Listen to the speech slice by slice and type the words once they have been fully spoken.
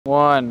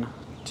1,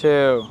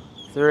 2,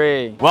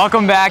 3.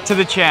 Welcome back to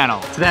the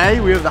channel. Today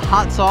we have the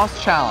hot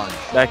sauce challenge.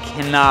 That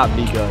cannot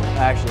be good.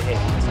 I actually hate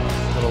hot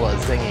sauce. A little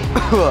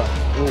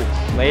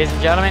zingy. Ladies and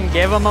gentlemen,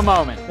 give them a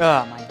moment.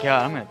 Oh my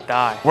God, I'm gonna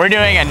die. We're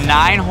doing a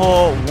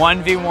 9-hole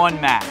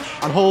 1v1 match.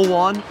 On hole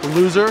 1, the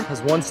loser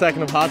has 1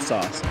 second of hot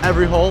sauce.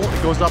 Every hole,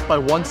 it goes up by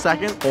 1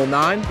 second. Hole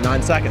 9,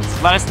 9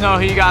 seconds. Let us know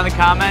who you got in the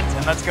comments,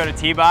 and let's go to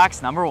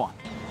T-box number 1.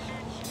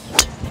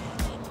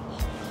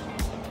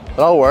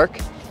 That'll work.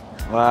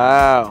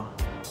 Wow.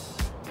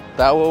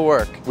 That will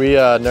work. We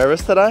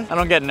nervous today? I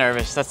don't get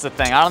nervous, that's the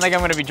thing. I don't think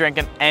I'm gonna be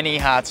drinking any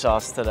hot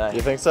sauce today.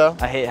 You think so?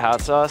 I hate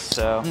hot sauce,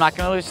 so I'm not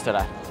gonna lose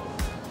today.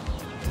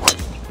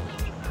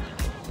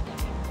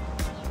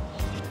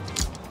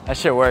 That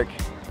should work.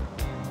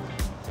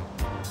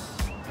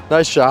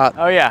 Nice shot.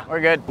 Oh yeah,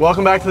 we're good.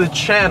 Welcome back to the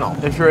channel.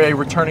 If you're a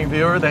returning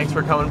viewer, thanks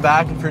for coming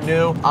back. If you're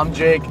new, I'm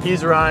Jake,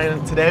 he's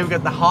Ryan. Today we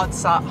got the hot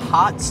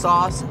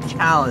sauce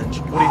challenge.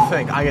 What do you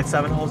think? I get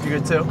 7 holes, you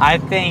get 2? I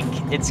think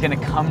it's gonna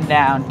come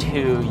down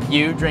to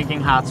you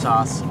drinking hot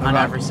sauce on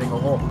every single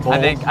hole. Bold.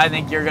 I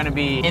think you're gonna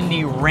be in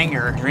the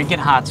ringer drinking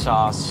hot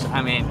sauce.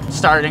 I mean,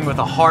 starting with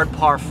a hard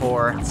par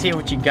 4. Let's see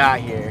what you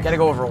got here. Gotta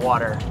go over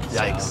water.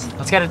 Yikes. So,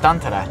 let's get it done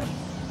today.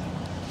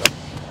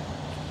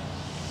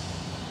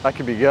 That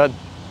could be good.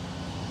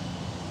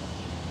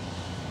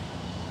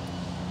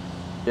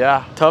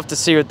 Yeah. Tough to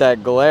see with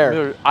that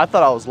glare. I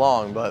thought I was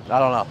long, but I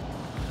don't know.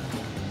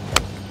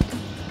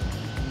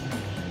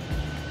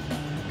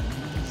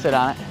 Sit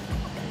on it.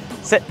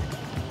 Sit.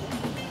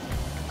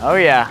 Oh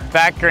yeah,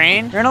 back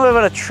green. You're in a little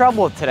bit of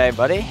trouble today,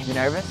 buddy. You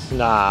nervous?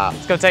 Nah.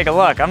 Let's go take a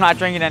look. I'm not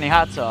drinking any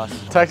hot sauce.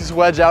 Texas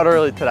wedge out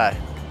early today.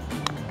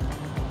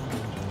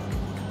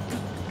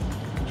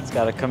 It's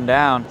gotta come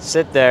down.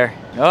 Sit there.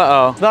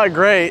 Uh-oh. It's not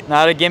great.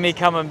 Not a gimme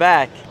coming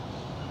back.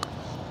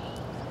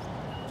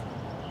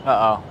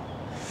 Uh-oh.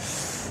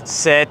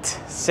 Sit,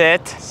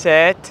 sit,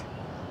 sit.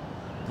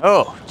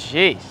 Oh,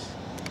 jeez.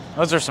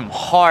 Those are some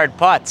hard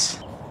putts.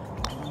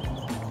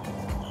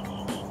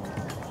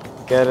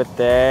 Get it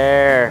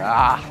there.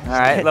 Ah. All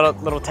right,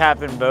 little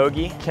tap and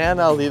bogey. Can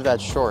leave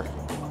that short.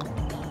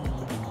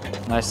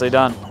 Nicely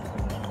done.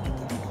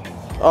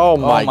 Oh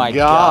my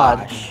God.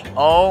 Gosh.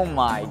 Oh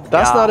my God.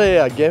 That's not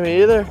a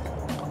gimme either.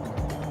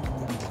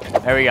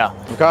 There we go.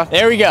 Okay.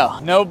 There we go.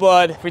 No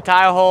blood. If we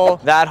tie a hole,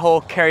 that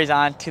hole carries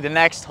on to the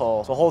next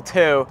hole. So hole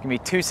 2 can be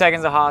 2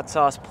 seconds of hot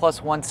sauce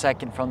plus 1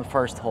 second from the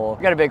first hole.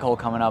 We got a big hole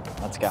coming up.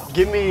 Let's go.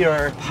 Give me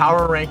your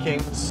power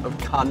rankings of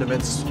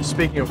condiments.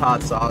 Speaking of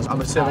hot sauce, I'm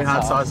assuming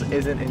hot sauce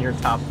isn't in your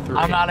top 3.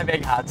 I'm not a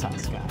big hot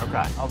sauce guy.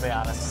 Okay. I'll be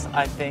honest.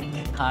 I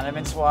think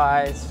condiments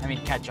wise, I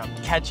mean ketchup.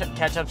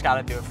 Ketchup's got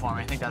to do it for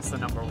me. I think that's the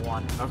number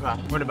 1. Okay.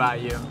 What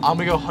about you? I'm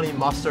gonna go honey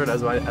mustard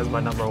as my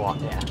number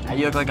 1. Yeah.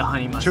 You look like a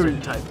honey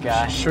mustard type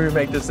guy. Should we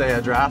make this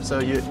a draft? So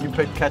you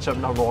picked ketchup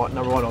number one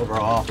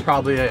overall.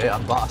 Probably a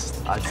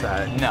bust, I'd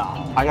say.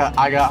 No. I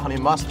got honey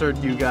mustard.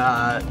 You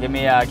got. Give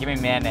me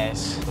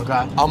mayonnaise.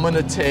 Okay. I'm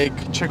gonna take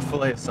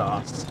Chick-fil-A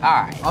sauce.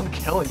 All right. I'm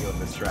killing you in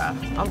this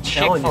draft. I'm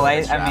killing you in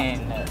this Chick-fil-A. draft. I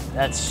mean,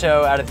 that's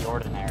so out of the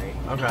ordinary.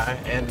 Okay.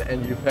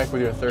 And you pick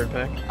with your 3rd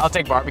pick. I'll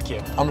take barbecue.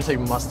 I'm gonna take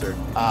mustard.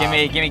 Give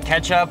me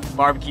ketchup,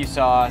 barbecue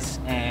sauce,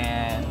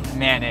 and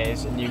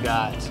mayonnaise, and you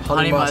got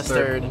honey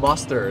mustard,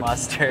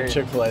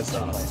 Chick-fil-A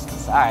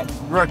sauce. All right,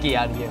 rookie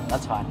out of you.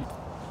 That's fine.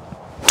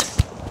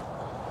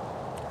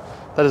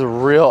 That is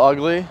real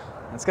ugly.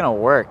 It's gonna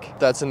work.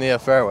 That's in the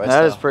fairway.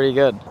 That is pretty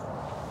good.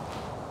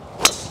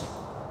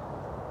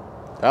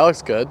 That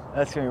looks good.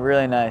 That's gonna be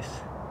really nice.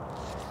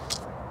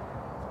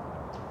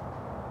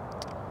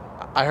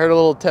 I heard a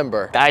little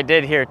timber. I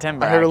did hear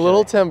timber. I heard a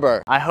little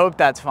timber. I hope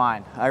that's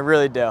fine. I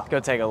really do. Go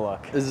take a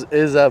look. Is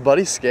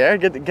Buddy scared?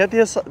 Get the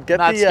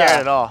Not scared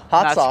at all.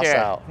 Hot Not sauce scared.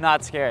 out.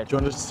 Not scared. Do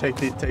you want to just take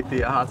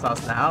the hot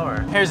sauce now,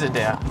 or? Here's the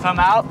deal. If I'm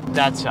out,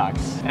 that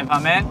sucks. If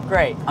I'm in,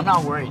 great. I'm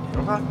not worried.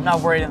 Okay. I'm not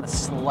worried in the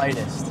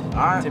slightest. All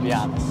right. To be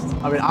honest.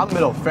 I mean, I'm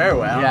middle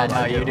fairway. I don't Yeah, know no,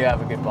 about you do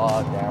have a good ball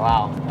out there.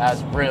 Wow, that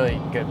was really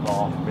good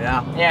ball.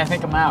 Yeah. Yeah, I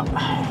think I'm out.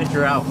 I think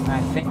you're out.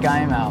 I think I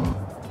am out.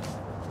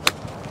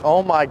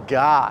 Oh my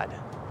God.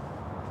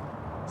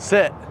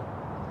 Sit.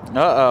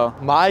 Uh-oh.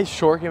 My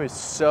short game is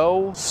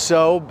so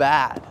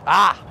bad.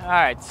 Ah! All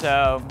right,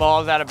 so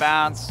ball's out of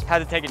bounds. Had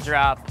to take a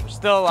drop. We're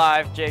still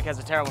alive. Jake has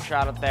a terrible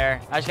shot up there.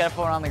 I just gotta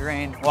put it on the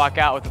green, walk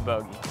out with a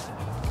bogey.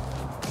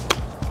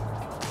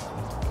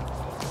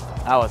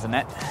 That wasn't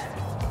it.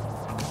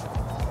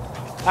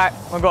 All right,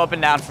 we'll go up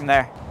and down from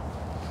there.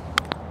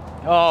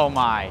 Oh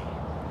my.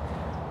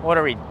 What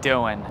are we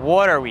doing?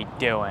 What are we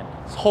doing?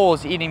 This hole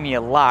is eating me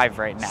alive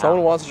right now.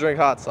 Someone wants to drink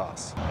hot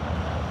sauce.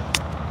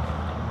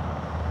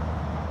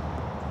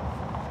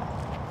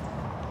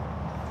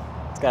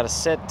 Gotta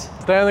sit.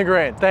 Stay on the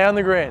green. Stay on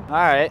the green. All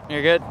right,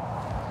 you're good.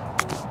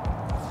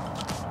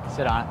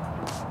 Sit on it.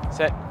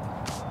 Sit,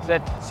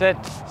 sit, sit,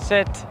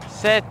 sit,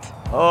 sit.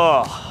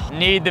 Oh,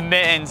 need the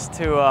mittens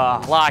to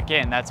lock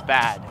in. That's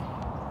bad.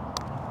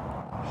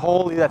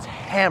 Holy, that's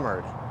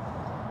hammered.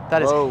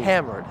 That is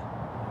hammered.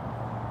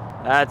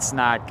 That's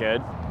not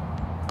good.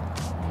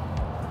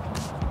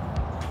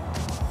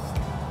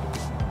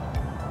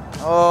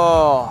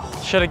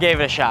 Oh, should have gave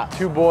it a shot.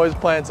 Two boys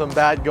playing some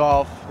bad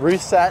golf.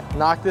 Reset,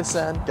 knock this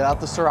in, get out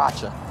the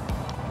sriracha.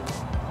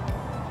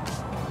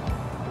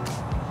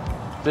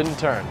 Didn't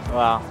turn.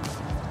 Wow.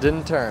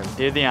 Didn't turn.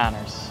 Do the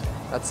honors.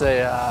 That's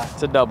a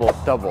It's a double.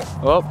 double.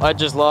 Oh, I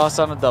just lost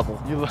on a double.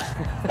 You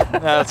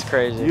That's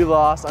crazy. You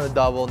lost on a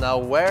double. Now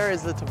where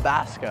is the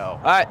Tabasco?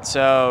 All right,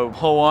 so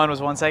hole 1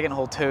 was 1 second,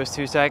 hole 2 is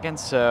 2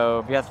 seconds.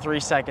 So we got 3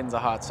 seconds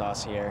of hot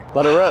sauce here.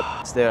 Let it rip.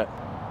 Let's do it.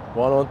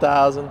 1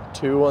 1000,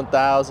 2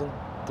 1000,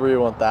 3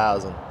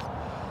 1000.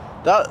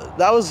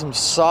 That was some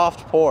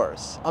soft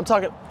pours. I'm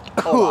talking.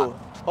 Hold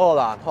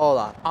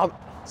on.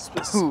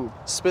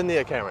 Spin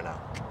the camera now.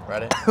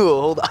 Ready?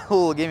 Hold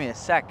on. Give me a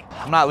sec.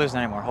 I'm not losing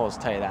any more holes,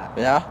 tell you that.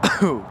 Yeah?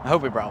 I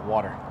hope we brought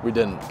water. We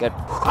didn't. Good.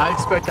 I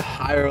expect a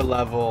higher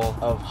level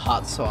of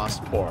hot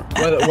sauce pour.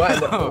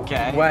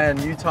 Okay.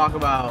 When you talk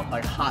about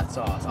like hot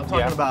sauce, I'm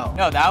talking about.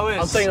 No, that was.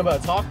 I'm thinking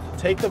about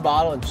take the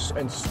bottle and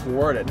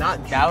squirt it,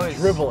 not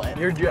dribble it.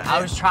 I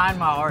was trying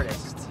my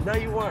hardest. No,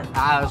 you weren't.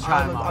 I was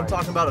trying my I'm hardest.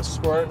 talking about a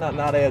squirt,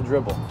 not a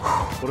dribble.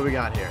 What do we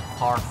got here?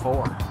 Par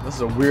 4. This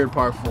is a weird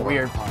par 4.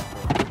 Weird par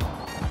 4.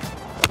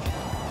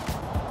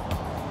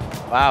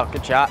 Wow,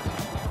 good shot.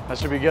 That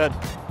should be good.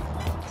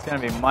 It's gonna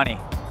be money.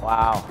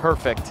 Wow,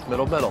 perfect.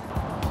 Middle.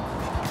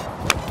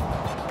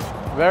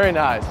 Very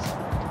nice.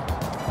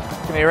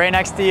 Gonna be right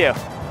next to you.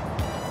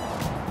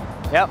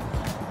 Yep.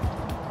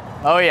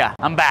 Oh yeah,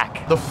 I'm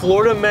back. The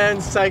Florida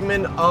Man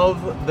segment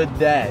of the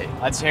day.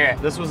 Let's hear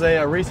it. This was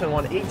a recent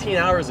one 18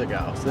 hours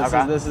ago.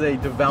 So this is a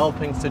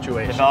developing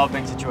situation.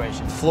 Developing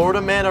situation.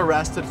 Florida man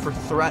arrested for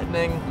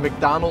threatening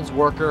McDonald's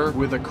worker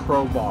with a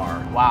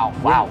crowbar.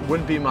 Wow.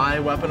 Wouldn't be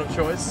my weapon of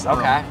choice.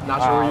 Okay.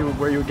 Not sure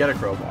where you would get a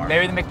crowbar.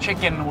 Maybe the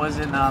McChicken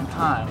wasn't on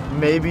time.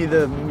 Maybe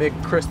the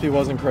McCrispy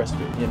wasn't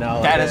crispy, you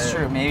know? That is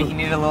true. Maybe he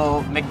needed a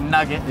little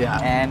McNugget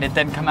and it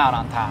didn't come out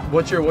on time.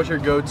 What's your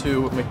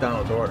go-to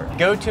McDonald's order?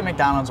 Go-to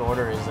McDonald's order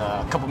is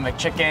a couple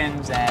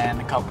McChickens and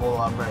a couple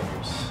of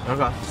burgers.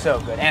 Okay. So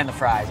good. And the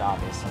fries,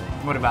 obviously.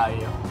 What about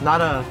you? Not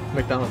a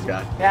McDonald's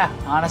guy. Yeah,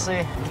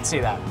 honestly, I can see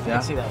that. I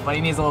can see that. But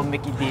he needs a little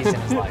Mickey D's in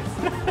his life.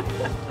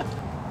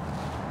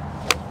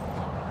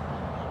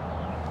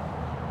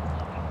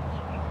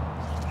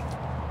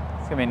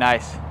 It's gonna be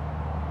nice.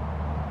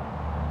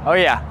 Oh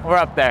yeah, we're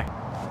up there.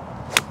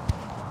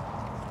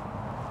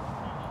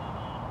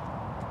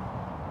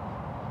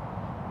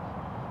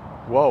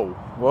 Whoa.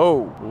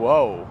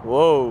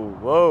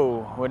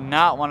 Would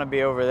not want to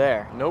be over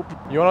there. Nope.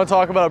 You want to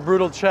talk about a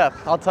brutal chip?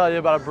 I'll tell you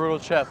about a brutal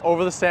chip.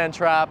 Over the sand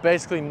trap,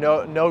 basically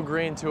no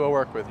green to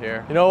work with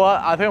here. You know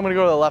what? I think I'm gonna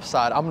go to the left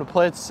side. I'm gonna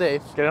play it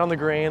safe, get it on the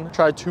green,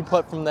 try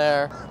 2-putt from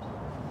there.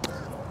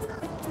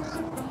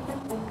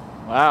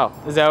 Wow,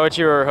 is that what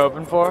you were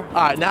hoping for? All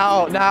right,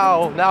 now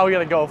we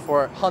gotta go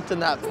for it. Hunting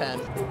that pin.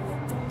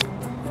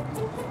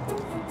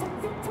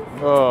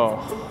 Oh,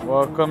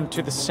 welcome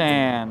to the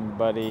sand,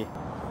 buddy.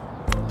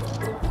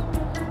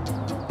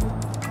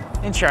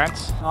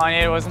 Insurance. All I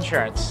needed was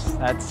insurance.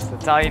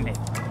 That's all you need.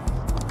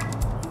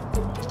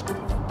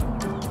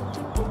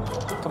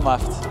 Come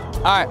left.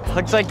 All right,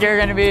 looks like you're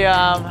gonna be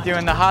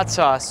doing the hot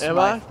sauce. Am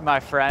I? My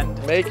friend.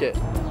 Make it.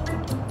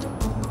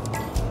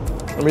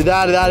 I mean,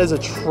 that is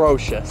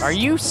atrocious. Are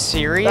you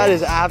serious? That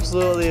is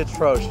absolutely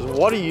atrocious.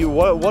 What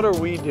are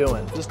we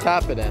doing? Just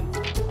tap it in.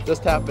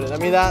 Just tap it in. I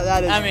mean,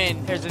 that is. I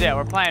mean, here's the deal.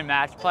 We're playing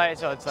match play,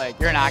 so it's like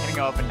you're not gonna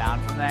go up and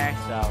down from there.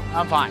 So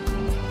I'm fine.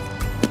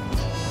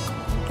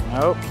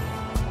 Nope.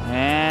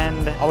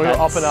 And I'm gonna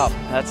go up and up.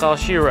 That's all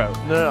she wrote.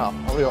 No.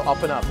 I'm gonna go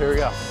up and up. Here we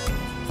go.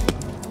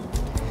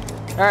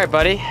 All right,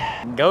 buddy.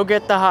 Go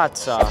get the hot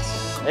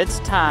sauce. It's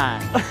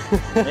time.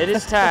 It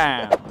is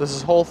time. This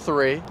is hole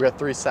 3. We got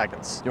 3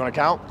 seconds. You wanna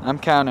count? I'm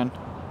counting.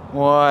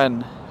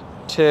 1,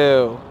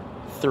 2,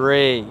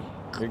 3.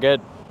 You're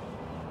good.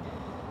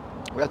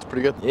 That's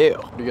pretty good. Ew.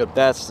 Pretty good.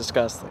 That's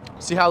disgusting.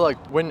 See how like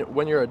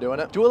when you're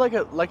doing it, do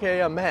it like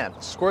a man.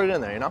 Squirt it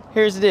in there, you know?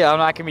 Here's the deal. I'm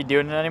not gonna be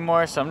doing it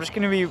anymore, so I'm just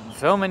gonna be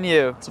filming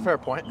you. It's a fair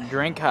point.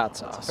 Drink hot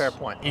sauce. Fair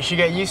point. You should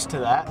get used to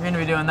that. You're gonna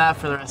be doing that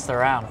for the rest of the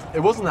round. It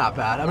wasn't that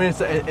bad. I mean,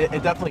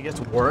 it definitely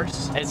gets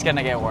worse. It's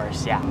gonna get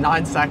worse, yeah.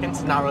 9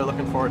 seconds. Not really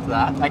looking forward to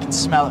that. I can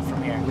smell it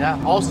from here. Yeah.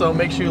 Also,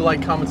 make sure you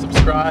like, comment,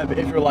 subscribe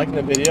if you're liking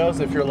the videos.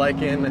 If you're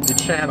liking the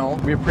channel,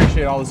 we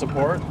appreciate all the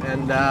support.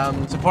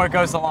 And support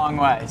goes a long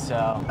way.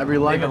 So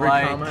every like, leave a every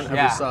like, comment, every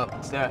yeah, sub.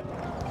 Let's do it.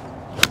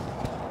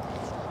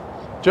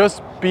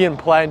 Just be in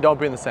play and don't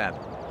be in the sand.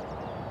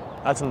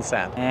 That's in the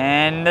sand.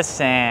 In the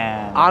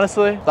sand.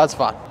 Honestly, that's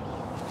fun.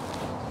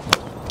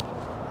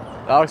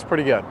 That looks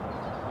pretty good.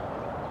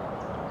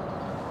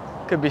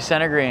 Could be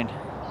center green.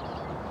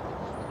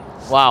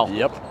 Wow.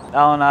 Yep.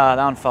 That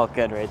one felt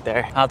good right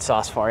there. Hot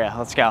sauce for you.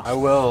 Let's go. I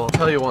will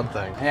tell you one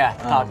thing. Yeah,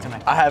 talk to me.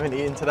 I haven't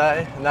eaten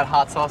today, and that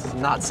hot sauce is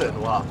not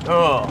sitting well.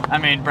 Oh, I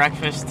mean,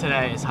 breakfast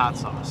today is hot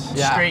sauce.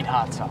 Yeah. Straight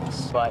hot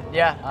sauce. But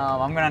yeah,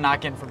 I'm gonna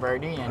knock in for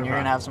birdie, and you're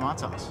gonna have some hot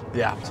sauce.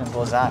 Yeah.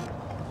 Simple as that.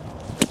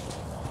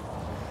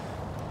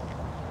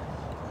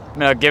 I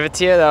mean, I'll give it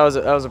to you. That was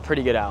a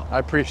pretty good out. I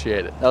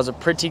appreciate it. That was a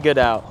pretty good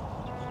out.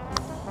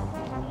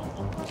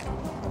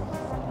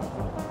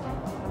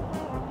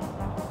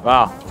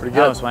 Wow, Pretty that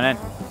good. almost went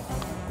in.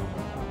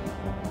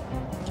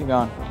 Keep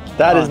going.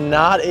 That is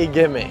not a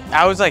gimme.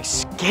 I was like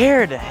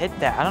scared to hit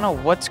that. I don't know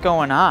what's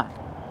going on.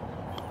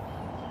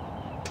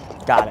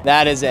 Got it.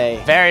 That is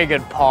a very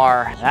good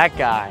par. That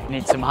guy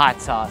needs some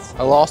hot sauce.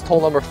 I lost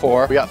hole number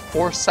 4. We got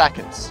 4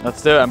 seconds.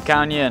 Let's do it. I'm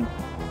counting you in.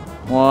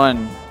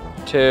 1,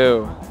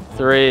 2,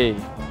 3,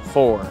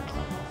 4.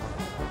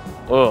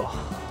 Ugh,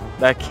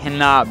 that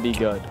cannot be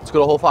good. Let's go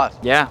to hole 5.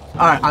 Yeah.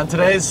 All right, on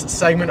today's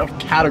segment of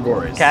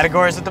categories.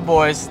 Categories with the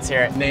boys. Let's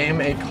hear it. Name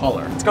a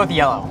color. Let's go with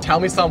yellow. Tell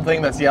me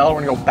something that's yellow.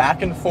 We're gonna go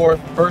back and forth.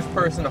 First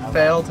person to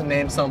fail to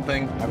name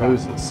something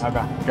loses.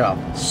 Okay. Go.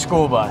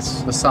 School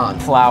bus. The sun.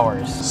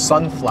 Flowers.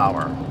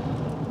 Sunflower.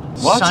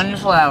 What?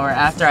 Sunflower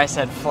after I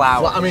said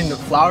flowers. I mean,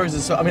 flowers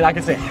is so, I mean, I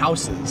could say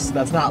houses.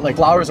 That's not, like,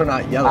 flowers are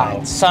not yellow. All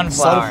right,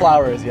 sunflower.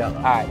 Sunflower is yellow.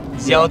 All right,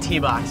 yellow tea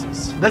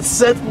boxes.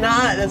 That's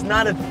not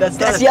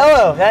a.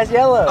 Yellow. That's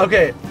yellow.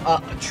 Okay,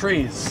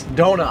 trees,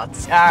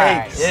 donuts, All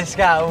right, cakes. this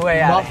got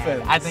way out of Muffins.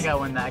 hand. I think I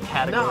win that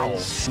category. No.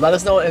 Let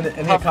us know in the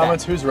Tough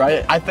comments who's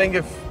right. I think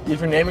if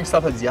you're naming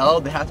stuff that's yellow,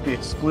 they have to be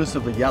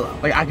exclusively yellow.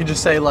 Like, I could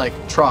just say, like,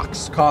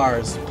 trucks,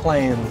 cars,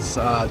 planes,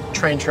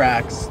 train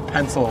tracks,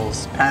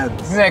 pencils,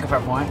 pens. You make a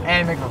fair point.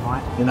 And make a fair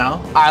point. You know?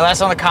 All right, let us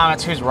know in the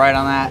comments who's right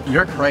on that.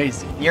 You're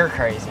crazy. You're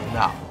crazy.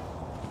 No.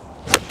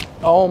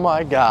 Oh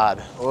my God.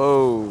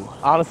 Whoa.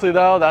 Honestly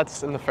though,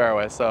 that's in the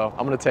fairway, so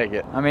I'm gonna take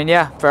it. I mean,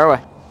 yeah,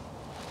 fairway.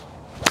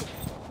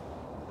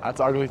 That's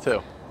ugly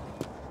too.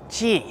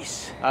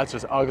 Jeez. That's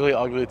just ugly,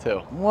 ugly too.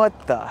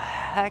 What the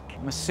heck?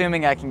 I'm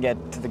assuming I can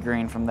get to the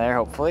green from there,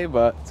 hopefully,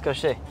 but let's go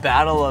see.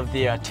 Battle of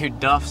the two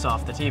duffs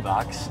off the tee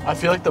box. I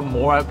feel like the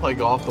more I play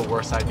golf, the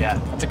worse I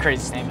get. That's a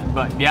crazy statement,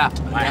 but yeah.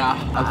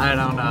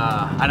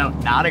 I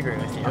don't not agree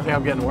with you. I think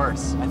I'm getting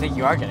worse. I think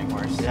you are getting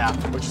worse. Yeah,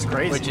 which is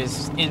crazy. Which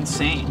is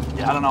insane.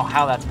 Yeah. I don't know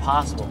how that's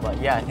possible,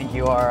 but yeah, I think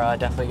you are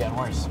definitely getting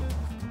worse.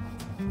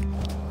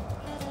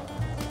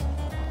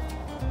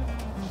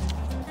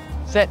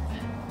 Sit.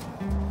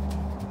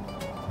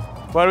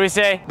 What do we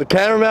say? The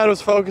cameraman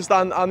was focused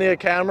on the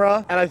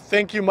camera, and I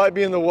think you might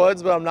be in the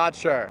woods, but I'm not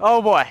sure.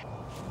 Oh boy.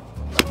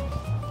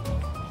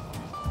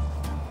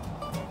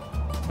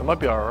 It might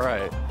be all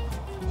right.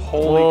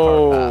 Holy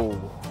car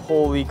path.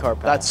 Holy car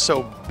path. That's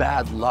so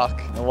bad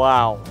luck.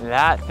 Wow.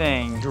 That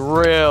thing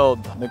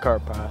drilled the car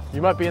path.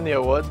 You might be in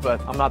the woods, but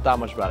I'm not that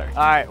much better.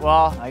 All right,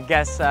 well, I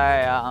guess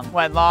I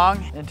went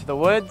long into the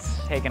woods,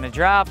 taking a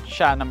drop,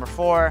 shot number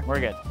 4.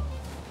 We're good.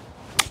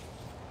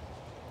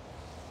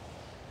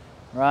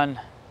 Run.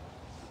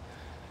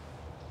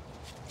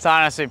 It's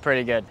honestly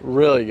pretty good.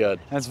 Really good.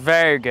 That's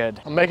very good.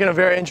 I'm making a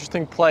very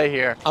interesting play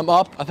here. I'm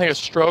up, I think, a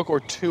stroke or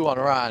 2 on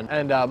Ryan,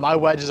 and my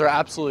wedges are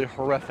absolutely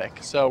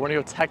horrific. So we're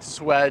gonna go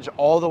Texas wedge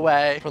all the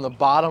way from the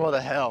bottom of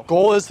the hill.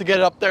 Goal is to get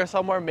it up there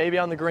somewhere, maybe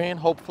on the green,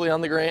 hopefully on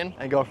the green,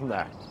 and go from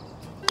there.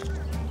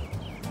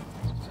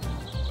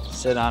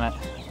 Sit on it.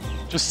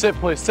 Just sit,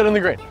 please. Sit on the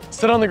green.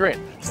 Sit on the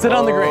green. Sit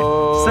on the green.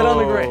 Sit on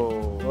the green.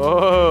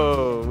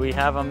 Whoa, we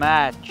have a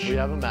match. We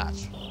have a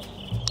match.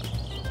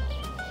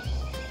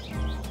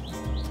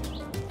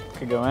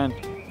 Could go in.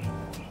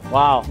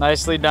 Wow,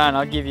 nicely done.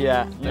 I'll give you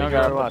that. You don't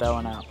gotta put that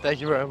one out. Thank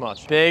you very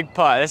much. Big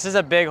putt. This is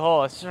a big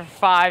hole. This is for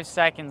 5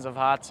 seconds of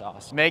hot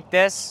sauce. Make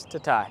this to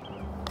tie.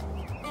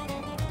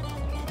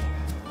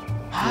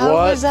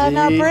 How is that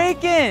not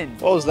breaking?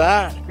 What was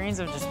that? Greens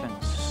have just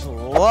been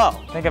slow.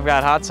 I think I've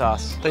got hot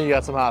sauce. I think you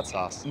got some hot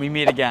sauce. We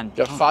meet again.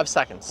 You have 5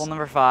 seconds. Hole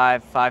number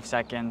 5, 5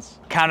 seconds.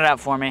 Count it out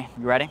for me.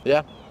 You ready?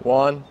 Yeah.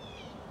 1,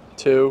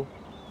 2,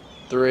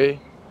 3,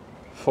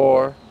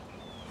 4,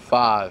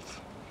 5.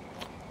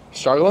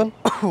 Struggling?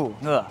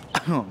 Ugh.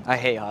 I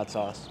hate hot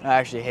sauce. I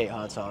actually hate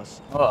hot sauce.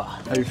 Ugh.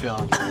 How you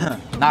feeling?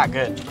 Not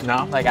good.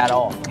 No? Like at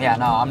all. Yeah,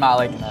 no, I'm not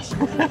liking this.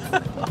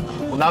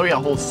 Well, now we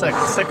got hole 6.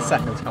 6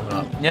 seconds coming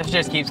up. This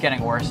just keeps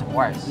getting worse and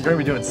worse. You're gonna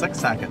be doing 6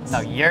 seconds.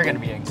 No, you're gonna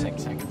be doing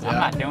 6 seconds. I'm Yeah.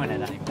 not doing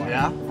it anymore.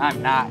 Yeah?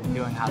 I'm not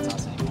doing hot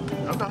sauce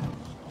anymore. Okay.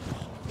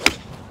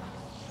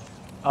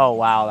 Oh,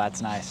 wow,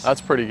 that's nice.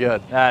 That's pretty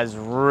good. That is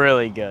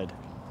really good.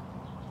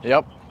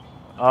 Yep.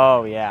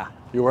 Oh, yeah.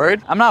 You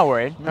worried? I'm not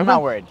worried. I'm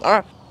not worried. All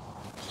right.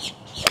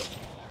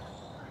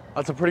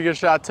 That's a pretty good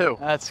shot too.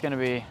 That's gonna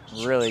be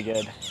really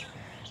good.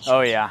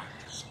 Oh, yeah.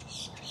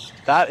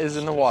 That is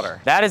in the water.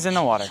 That is in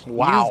the water.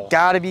 Wow. You've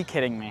gotta be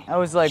kidding me. That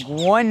was like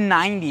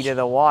 190 to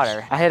the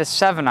water. I hit a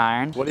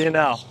 7-iron. What do you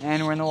know?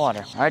 And we're in the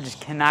water. I just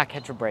cannot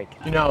catch a break.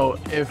 You know,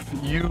 if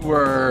you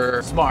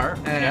were smart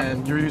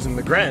and you were using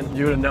the grin,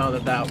 you would have known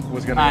that that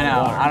was gonna be I in the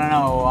know. water. I don't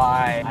know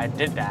why I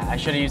did that. I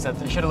should have used that.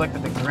 I should have looked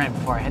at the grin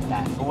before I hit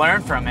that.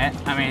 Learn from it.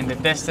 I mean, the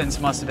distance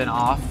must have been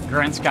off.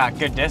 Grin's got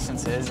good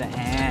distances,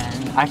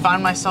 and I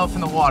found myself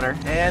in the water.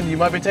 And you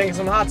might be taking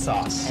some hot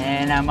sauce.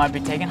 And I might be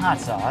taking hot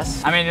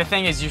sauce. I mean, the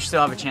thing is, you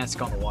still have a chance to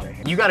go in the water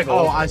here. You gotta go. Oh,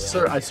 over I it.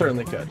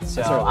 certainly could.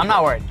 So Certainly I'm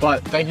not worried.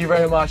 But thank you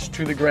very much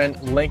to the Grin.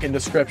 Link in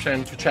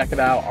description to check it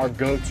out. Our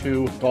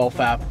go-to golf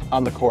app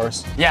on the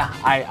course. Yeah,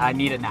 I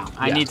need it now.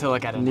 I Yeah. need to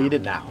look at it. Need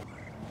it now.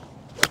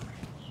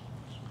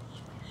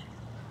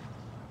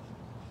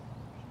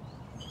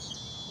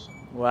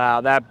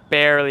 Wow, that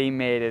barely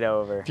made it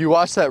over. If you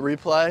watch that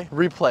replay,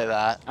 replay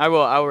that. I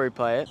will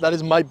replay it.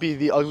 That might be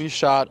the ugly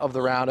shot of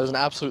the round. It was an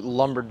absolute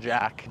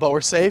lumberjack. But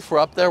we're safe, we're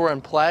up there, we're in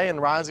play,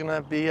 and Ryan's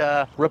gonna be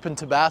ripping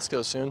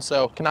Tabasco soon,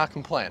 so cannot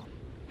complain.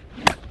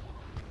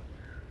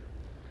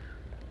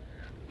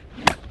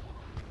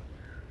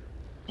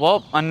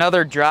 Well,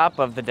 another drop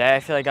of the day. I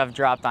feel like I've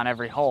dropped on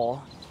every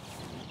hole.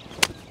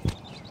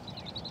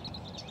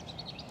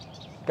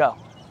 Go,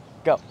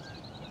 go.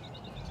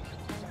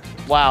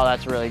 Wow,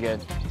 that's really good.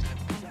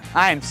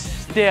 I am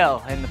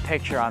still in the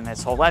picture on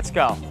this hole. Let's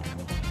go.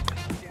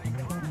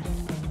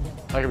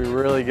 That could be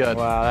really good.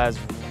 Wow, that's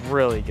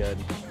really good.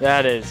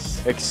 That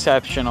is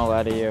exceptional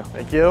out of you.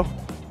 Thank you.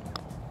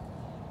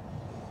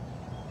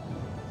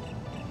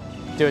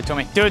 Do it to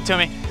me, do it to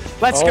me.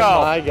 Let's go.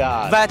 Oh my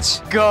God.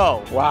 Let's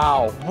go.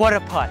 Wow. What a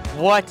putt,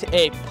 what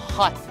a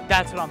putt.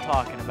 That's what I'm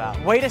talking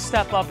about. Way to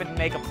step up and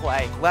make a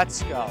play.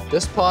 Let's go.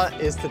 This putt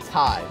is to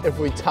tie. If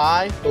we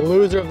tie, the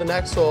loser of the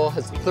next hole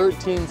has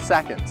 13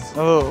 seconds.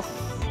 Oh.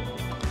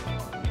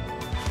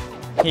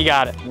 He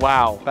got it.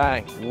 Wow.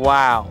 Bang.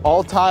 Wow.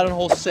 All tied on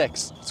hole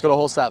 6. Let's go to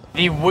hole 7.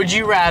 The would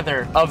you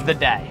rather of the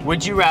day.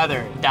 Would you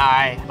rather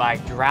die by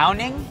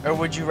drowning or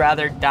would you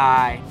rather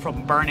die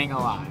from burning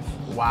alive?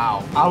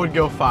 Wow. I would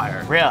go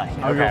fire. Really?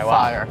 I would go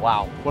fire.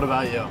 Wow. What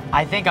about you?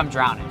 I think I'm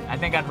drowning. I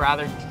think I'd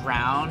rather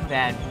drown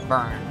than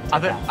burn. I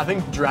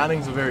think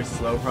drowning's a very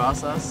slow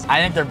process.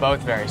 I think they're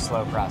both very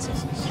slow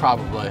processes.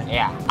 Probably.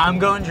 Yeah. I'm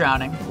going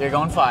drowning. You're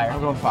going fire.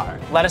 I'm going fire.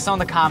 Let us know in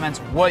the comments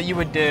what you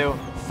would do,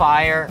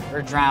 fire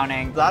or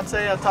drowning. That's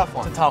a tough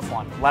one. It's a tough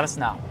one. Let us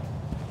know.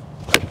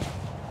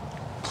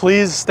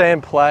 Please stay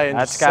in play and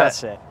That's just gotta sit.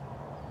 sit.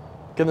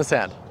 Get in the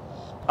sand.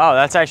 Oh,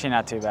 that's actually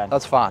not too bad.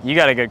 That's fine. You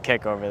got a good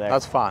kick over there.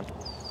 That's fine.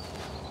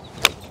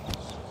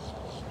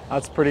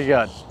 That's pretty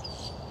good.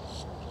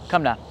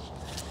 Come down.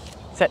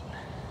 Sit.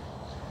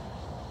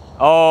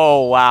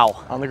 Oh,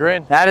 wow. On the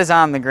green. That is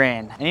on the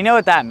green. And you know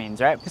what that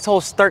means, right? This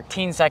hole's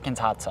 13 seconds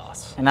hot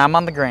sauce. And I'm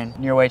on the green,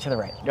 and you're way to the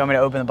right. You want me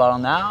to open the bottle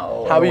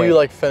now? How about you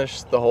like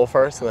finish the hole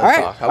first and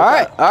then talk? How all about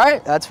right, that? all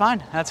right. That's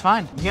fine, that's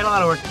fine. You got a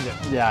lot of work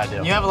to do. Yeah, I do.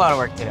 You have a lot of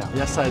work to do.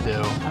 Yes, I do.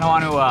 I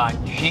don't want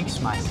to jinx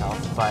myself,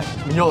 but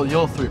I mean,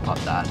 you'll 3-putt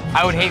that.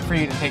 I would hate for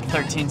you to take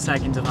 13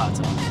 seconds of hot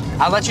sauce.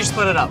 I'll let you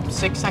split it up,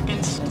 6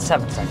 seconds and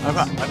 7 seconds.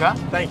 Okay. Okay?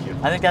 Thank you.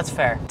 I think that's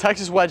fair.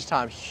 Texas wedge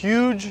time,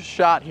 huge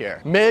shot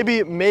here.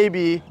 Maybe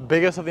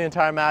biggest of the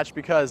entire match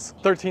because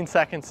 13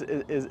 seconds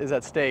is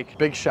at stake.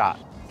 Big shot.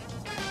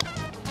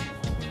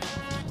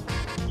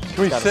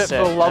 Can we sit for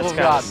the love of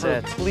God?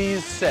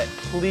 Please sit,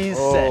 please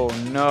sit. Oh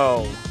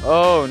no,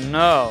 oh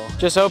no.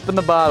 Just open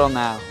the bottle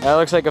now. That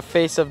looks like a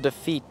face of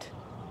defeat.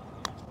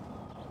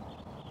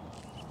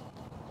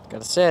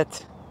 Gotta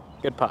sit.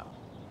 Good putt.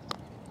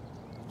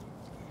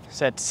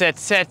 Sit, sit,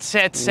 sit,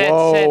 sit, sit,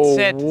 Whoa, sit,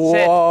 sit,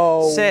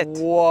 whoa, sit,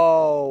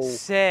 whoa.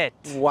 sit.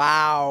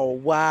 Wow,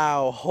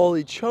 wow,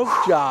 holy choke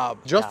job.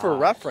 Just for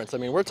reference, I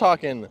mean, we're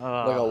talking like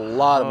a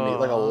lot of meat,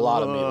 like a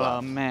lot of meat left.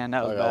 Oh man,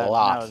 that was Like bad. a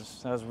lot.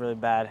 That was really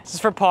bad. This is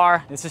for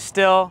par. This is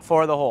still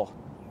for the hole.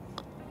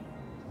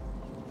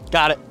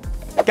 Got it.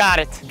 Got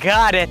it.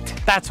 Got it.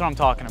 That's what I'm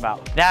talking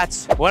about.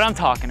 That's what I'm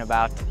talking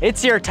about.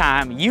 It's your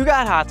time. You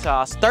got hot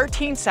sauce.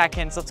 13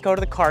 seconds. Let's go to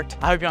the cart.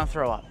 I hope you don't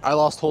throw up. I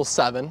lost hole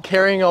 7.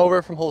 Carrying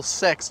over from hole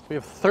 6, we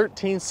have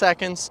 13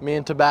 seconds, me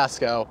and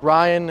Tabasco.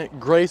 Ryan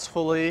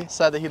gracefully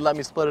said that he'd let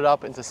me split it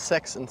up into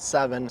 6 and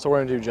 7, so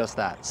we're gonna do just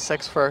that.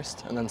 6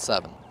 first and then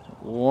 7.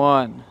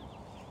 1,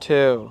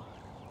 2,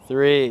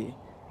 3,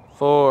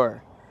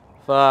 4,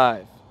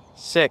 5,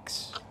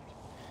 6.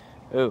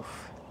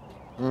 Oof.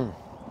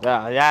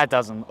 Yeah, that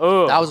doesn't.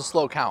 Ooh. That was a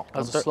slow count. That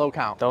was a slow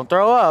count. Don't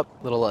throw up.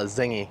 Little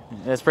zingy.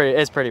 It's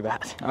pretty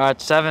bad. All right,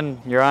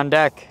 7. You're on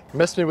deck.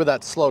 Missed me with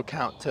that slow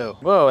count too.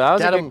 Whoa, that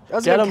was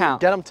a good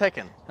count. Get him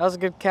ticking. That was a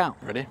good count.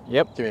 Ready?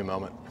 Yep. Give me a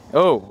moment.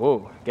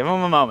 Oh, give him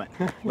a moment.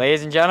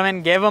 Ladies and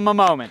gentlemen, give him a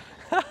moment.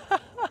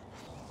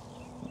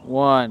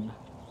 1,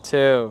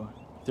 2,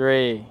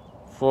 3,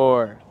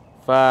 4,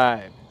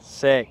 5,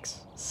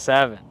 6,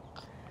 7.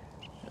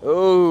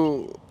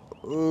 Ooh,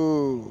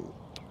 ooh.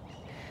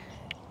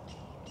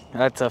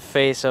 That's a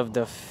face of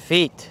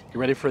defeat. You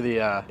ready for the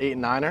 8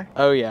 and 9er?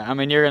 Oh yeah, I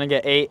mean you're gonna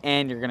get 8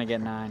 and you're gonna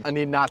get 9.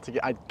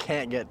 I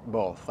can't get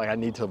both. Like I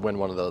need to win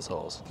one of those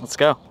holes. Let's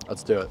go.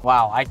 Let's do it.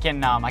 Wow, I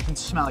can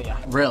smell you.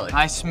 Really?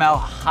 I smell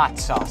hot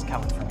sauce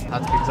coming from you.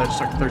 That's because I just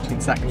took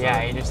 13 seconds.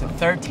 Yeah, you just did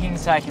 13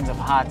 seconds of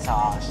hot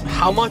sauce.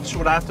 How much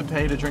would I have to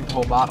pay to drink the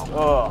whole bottle?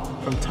 Oh.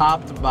 From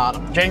top to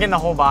bottom. Drinking the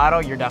whole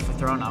bottle, you're definitely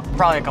throwing up.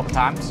 Probably a couple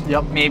times.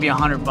 Yep. Maybe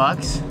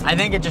 $100. I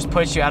think it just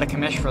puts you out of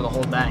commission for the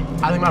whole day.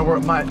 I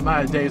think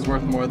my day is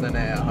worth more than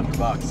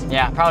 $100.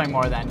 Yeah, probably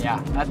more than,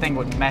 yeah. That thing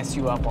would mess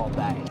you up all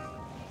day.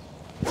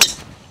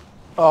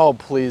 Oh,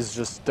 please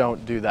just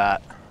don't do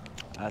that.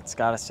 That's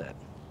gotta sit.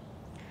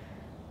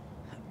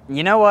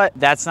 You know what?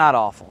 That's not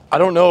awful. I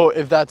don't know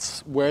if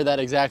that's where that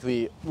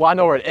exactly, well, I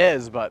know where it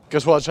is, but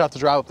guess we'll just have to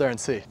drive up there and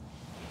see.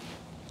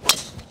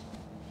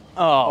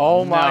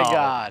 Oh, my no.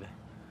 God.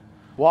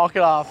 Walk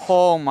it off.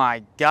 Oh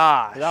my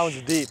gosh. That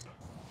was deep.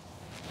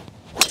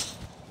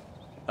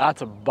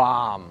 That's a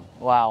bomb.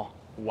 Wow.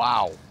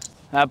 Wow.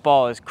 That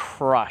ball is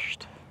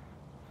crushed.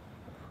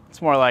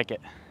 It's more like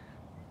it.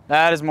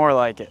 That is more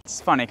like it.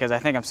 It's funny because I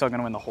think I'm still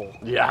gonna win the hole.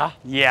 Yeah?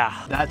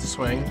 Yeah. That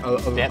swing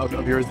of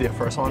yours, the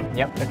first one.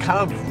 Yep. It kind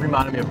of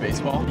reminded me of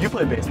baseball. You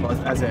played baseball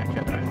as a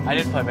kid, right? I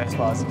did play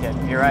baseball as a kid.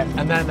 You're right.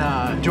 And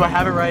then, do I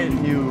have it right?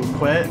 You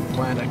quit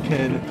when a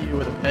kid hit you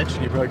with a pitch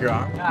and you broke your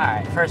arm? All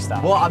right. First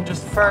off. Well, I'm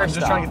just trying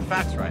to get the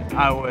facts right.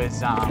 I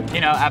was,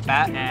 at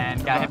bat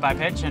and got hit by a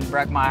pitch and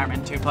broke my arm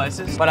in 2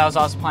 places. But I was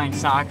also playing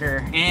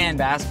soccer and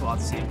basketball at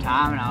the same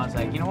time, and I was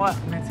like, you know what?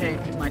 I'm gonna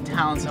take my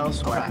talents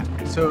elsewhere.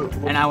 Okay. So,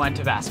 And I went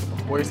to basketball.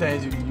 what you're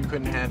saying is you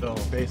couldn't handle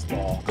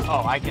baseball.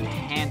 Oh, I can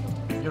handle.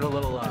 You're a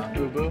little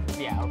boo-boo?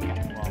 Yeah.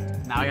 Okay.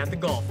 Well, now I got the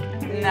golf.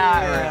 Not really.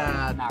 Not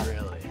really. Not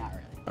really.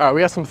 All right,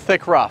 we got some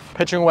thick rough.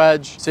 Pitching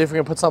wedge. See if we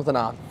can put something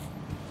on.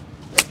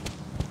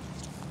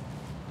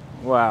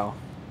 Wow.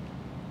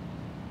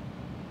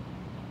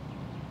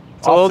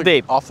 It's a little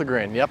deep. Off the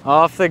green, yep.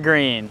 Off the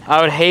green.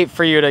 I would hate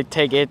for you to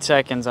take 8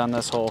 seconds on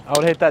this hole. I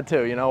would hate that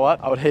too. You know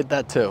what? I would hate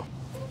that too.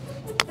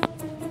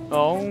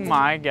 Oh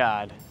my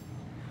God.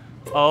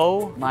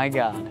 Oh my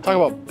God. Talk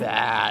about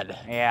bad.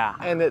 Yeah.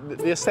 And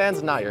the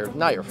sand's not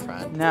your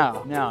friend.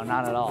 No,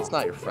 not at all. It's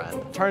not your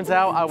friend. Turns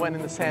out I went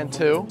in the sand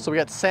too. So we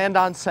got sand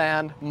on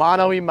sand,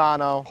 mano y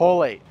mano,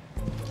 hole 8.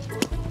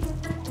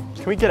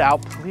 Can we get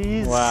out,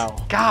 please? Wow.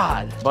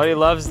 God. Buddy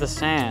loves the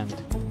sand.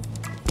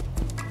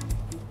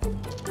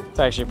 It's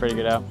actually pretty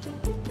good out.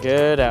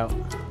 Good out.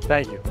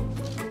 Thank you.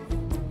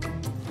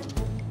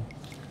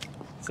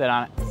 Sit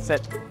on it.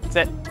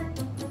 Sit.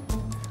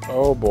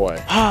 Oh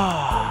boy.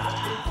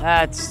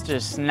 That's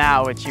just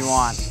not what you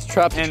want.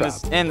 Trap. In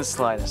the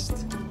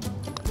slightest.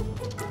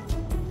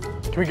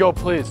 Can we go,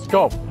 please?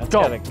 Go. That's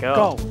go. gotta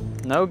go.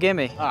 No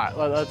gimme. All right,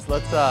 let's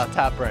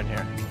tap her in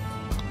here.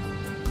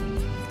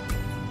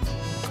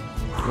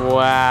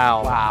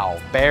 Wow. Wow.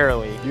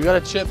 Barely. You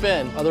gotta chip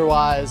in,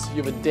 otherwise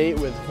you have a date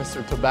with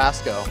Mr.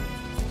 Tabasco.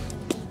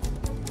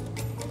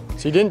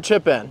 So you didn't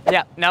chip in.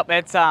 Yeah, nope,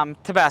 it's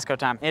Tabasco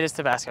time. It is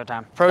Tabasco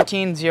time.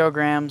 Protein, 0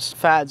 grams,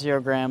 fat,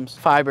 0 grams,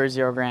 fiber,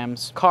 0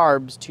 grams,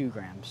 carbs, 2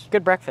 grams.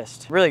 Good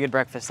breakfast. Really good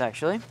breakfast,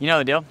 actually. You know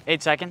the deal.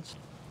 8 seconds.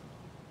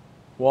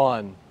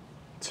 1,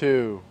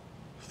 2,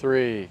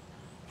 3,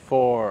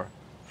 4,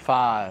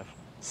 5,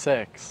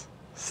 6,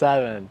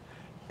 7,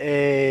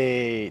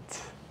 8.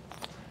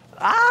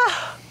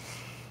 Ah!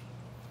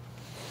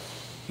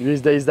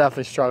 He's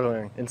definitely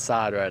struggling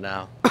inside right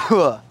now.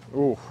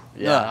 Ooh,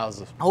 yeah, that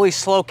was. Holy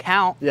slow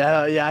count.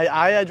 Yeah,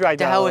 I dragged.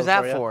 The that hell a was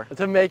little that for?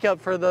 To make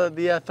up for the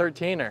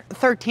 13er.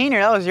 13er,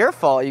 that was your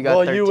fault. You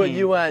got 13.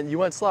 Well, you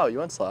went slow.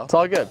 It's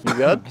all good. You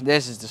good?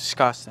 This is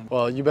disgusting.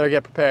 Well, you better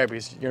get prepared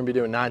because you're gonna be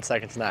doing 9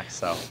 seconds next.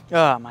 So.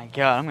 Oh my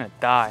God, I'm gonna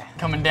die.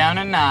 Coming down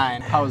to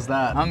 9. How was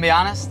that? I'm gonna be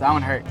honest, that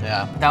one hurt.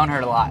 Yeah. That one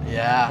hurt a lot.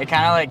 Yeah. It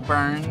kind of like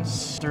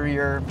burns through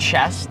your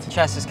chest.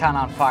 Chest is kind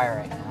of on fire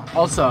right now.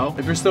 Also,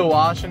 if you're still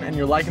watching and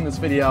you're liking this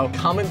video,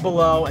 comment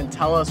below and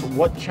tell us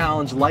what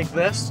challenge like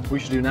this we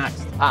should do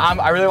next.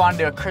 I really want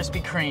to do a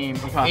Krispy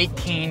Kreme, Okay.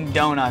 18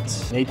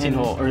 donuts. 18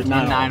 holes, or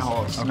 9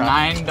 holes. Okay.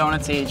 9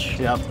 donuts each.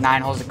 Yep.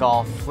 9 holes of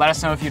golf. Let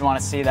us know if you'd want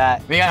to see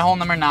that. We got hole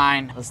number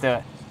 9. Let's do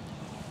it.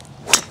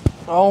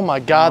 Oh my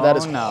God, that Oh,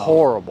 is no.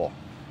 horrible.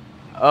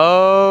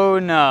 Oh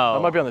no.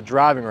 That might be on the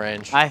driving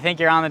range. I think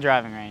you're on the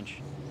driving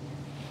range.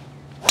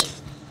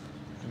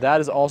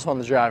 That is also on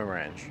the driving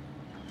range.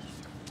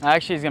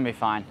 Actually, it's gonna be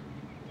fine.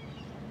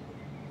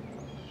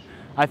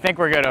 I think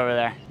we're good over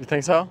there. You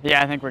think so?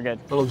 Yeah, I think we're good.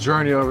 Little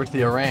journey over to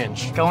the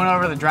range. Going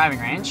over the driving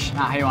range,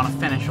 not how you want to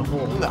finish a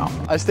hole. No.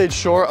 I stayed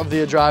short of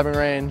the driving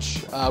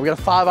range. We got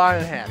a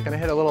 5-iron in hand. Gonna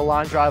hit a little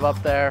line drive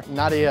up there.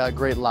 Not a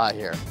great lie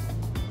here.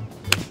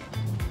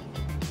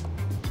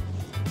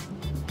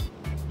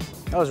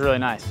 That was really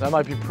nice. That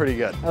might be pretty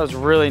good. That was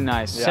really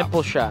nice. Yeah.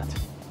 Simple shot.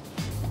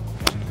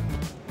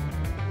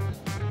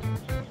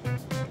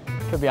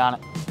 Could be on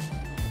it.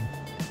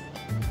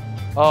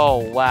 Oh,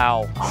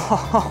 wow.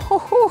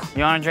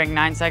 You want to drink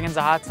 9 seconds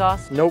of hot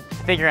sauce? Nope. I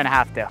think you're going to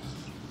have to.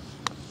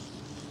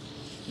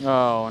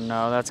 Oh,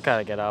 no, that's got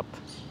to get up.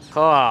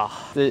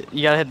 Oh,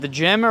 you got to hit the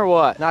gym or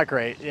what? Not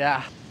great,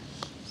 yeah.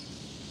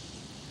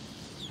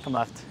 Come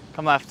left.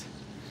 Come left.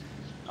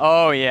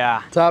 Oh,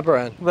 yeah. Top or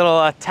in?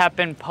 Little tap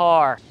in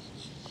par.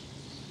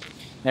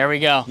 There we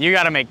go. You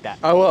got to make that.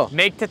 I will.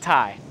 Make to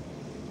tie.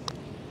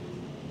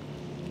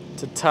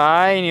 To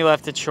tie, and you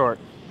left it short.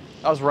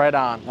 I was right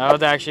on. That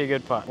was actually a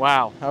good putt.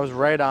 Wow. I was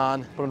right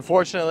on. But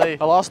unfortunately,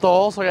 I lost the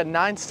hole, so I got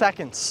 9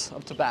 seconds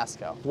of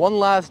Tabasco. One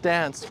last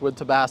dance with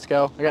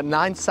Tabasco. I got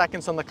 9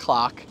 seconds on the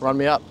clock. Run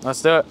me up.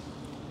 Let's do it.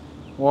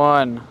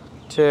 1,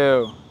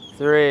 2,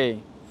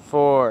 3,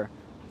 4,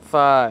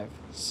 5,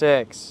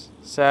 6,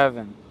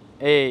 7,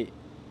 8,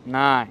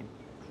 9.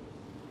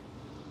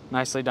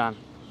 Nicely done.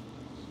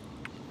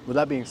 With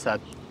that being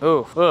said,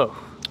 Ooh, ooh.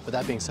 With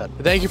that being said,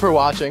 thank you for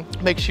watching.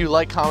 Make sure you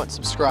like, comment,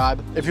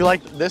 subscribe. If you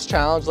liked this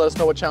challenge, let us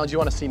know what challenge you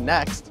want to see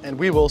next, and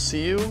we will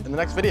see you in the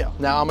next video.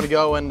 Now I'm gonna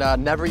go and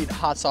never eat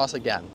hot sauce again.